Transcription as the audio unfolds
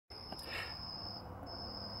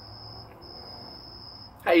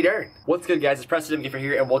How you doing? What's good, guys? It's Preston Gifford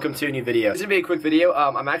here, and welcome to a new video. This is gonna be a quick video.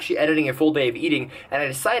 I'm actually editing a full day of eating, and I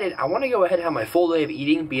decided I want to go ahead and have my full day of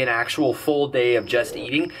eating be an actual full day of just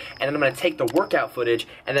eating, and then I'm gonna take the workout footage,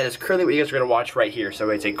 and that is currently what you guys are gonna watch right here. So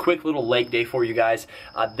it's a quick little leg day for you guys.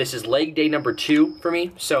 This is leg day number 2 for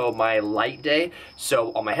me, so my light day.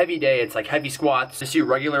 So on my heavy day, it's like heavy squats, just do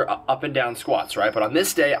regular up and down squats, right? But on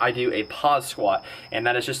this day, I do a pause squat, and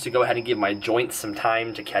that is just to go ahead and give my joints some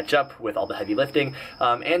time to catch up with all the heavy lifting,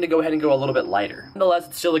 and to go ahead and go a little bit lighter. Nonetheless,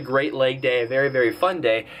 it's still a great leg day, a very, very fun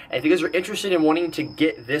day. And if you guys are interested in wanting to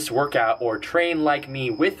get this workout or train like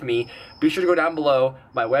me with me, be sure to go down below.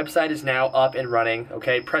 My website is now up and running,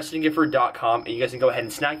 okay? PrestonGifford.com, and you guys can go ahead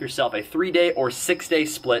and snag yourself a 3-day or 6-day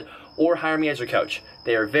split, or hire me as your coach.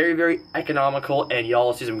 They are very, very economical, and y'all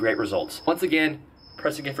will see some great results. Once again,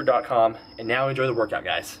 PrestonGifford.com, and now enjoy the workout,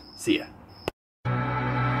 guys. See ya.